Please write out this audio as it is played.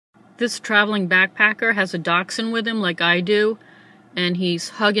This traveling backpacker has a dachshund with him like I do, and he's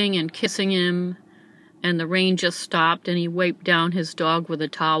hugging and kissing him, and the rain just stopped and he wiped down his dog with a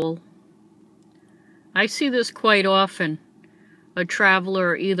towel. I see this quite often. A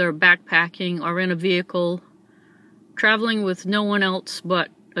traveler either backpacking or in a vehicle, traveling with no one else but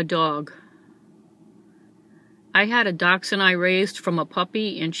a dog. I had a dachshund I raised from a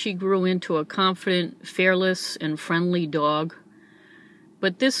puppy, and she grew into a confident, fearless, and friendly dog.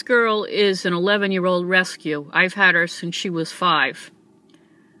 But this girl is an 11-year-old rescue. I've had her since she was 5.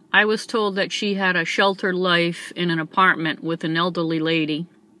 I was told that she had a sheltered life in an apartment with an elderly lady.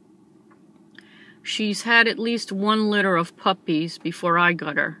 She's had at least 1 litter of puppies before I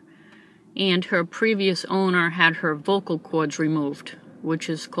got her, and her previous owner had her vocal cords removed, which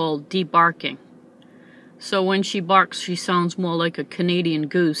is called debarking. So when she barks, she sounds more like a Canadian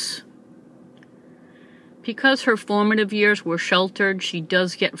goose. Because her formative years were sheltered, she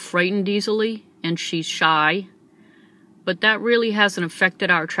does get frightened easily, and she's shy. But that really hasn't affected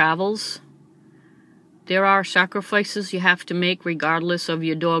our travels. There are sacrifices you have to make regardless of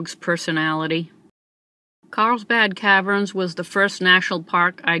your dog's personality. Carlsbad Caverns was the first national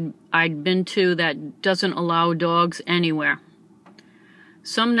park I'd been to that doesn't allow dogs anywhere.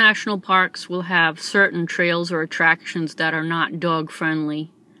 Some national parks will have certain trails or attractions that are not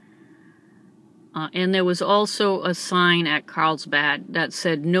dog-friendly. And there was also a sign at Carlsbad that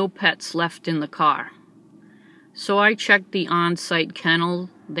said no pets left in the car. So I checked the on-site kennel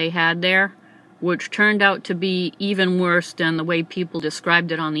they had there, which turned out to be even worse than the way people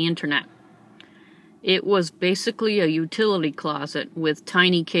described it on the internet. It was basically a utility closet with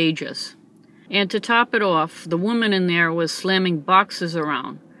tiny cages. And to top it off, the woman in there was slamming boxes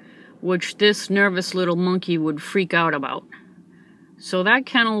around, which this nervous little monkey would freak out about. So that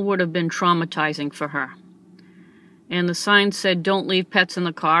kennel would have been traumatizing for her. And the sign said don't leave pets in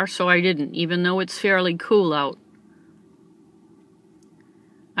the car, so I didn't, even though it's fairly cool out.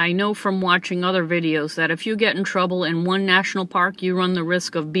 I know from watching other videos that if you get in trouble in one national park, you run the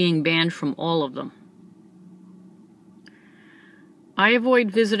risk of being banned from all of them. I avoid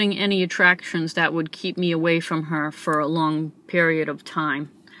visiting any attractions that would keep me away from her for a long period of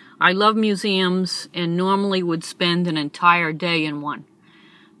time. I love museums and normally would spend an entire day in one,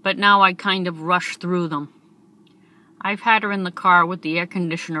 but now I kind of rush through them. I've had her in the car with the air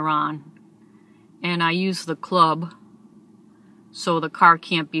conditioner on, and I use the club so the car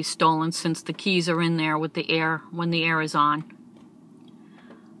can't be stolen since the keys are in there with the air when the air is on.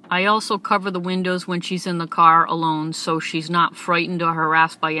 I also cover the windows when she's in the car alone so she's not frightened or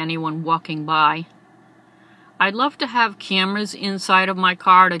harassed by anyone walking by. I'd love to have cameras inside of my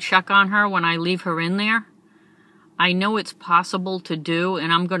car to check on her when I leave her in there. I know it's possible to do,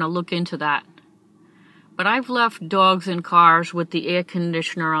 and I'm going to look into that. But I've left dogs in cars with the air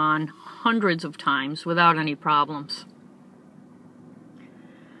conditioner on hundreds of times without any problems.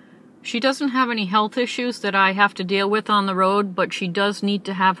 She doesn't have any health issues that I have to deal with on the road, but she does need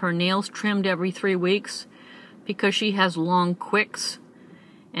to have her nails trimmed every 3 weeks because she has long quicks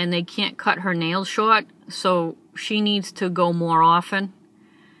and they can't cut her nails short, so she needs to go more often.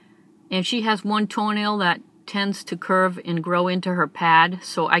 And she has 1 toenail that tends to curve and grow into her pad,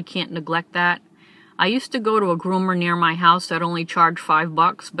 so I can't neglect that. I used to go to a groomer near my house that only charged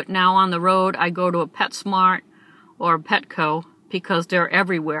 $5, but now on the road I go to a PetSmart or a Petco because they're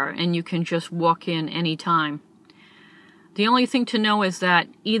everywhere and you can just walk in anytime. The only thing to know is that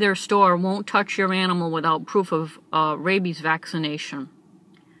either store won't touch your animal without proof of rabies vaccination.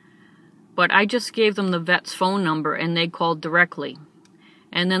 But I just gave them the vet's phone number and they called directly.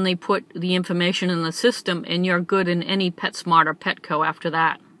 And then they put the information in the system and you're good in any PetSmart or Petco after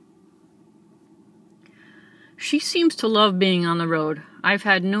that. She seems to love being on the road. I've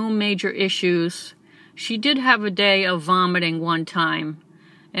had no major issues. She did have a day of vomiting one time,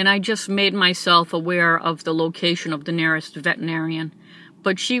 and I just made myself aware of the location of the nearest veterinarian,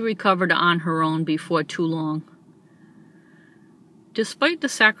 but she recovered on her own before too long. Despite the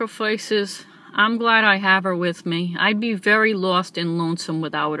sacrifices, I'm glad I have her with me. I'd be very lost and lonesome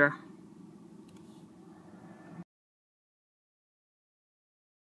without her.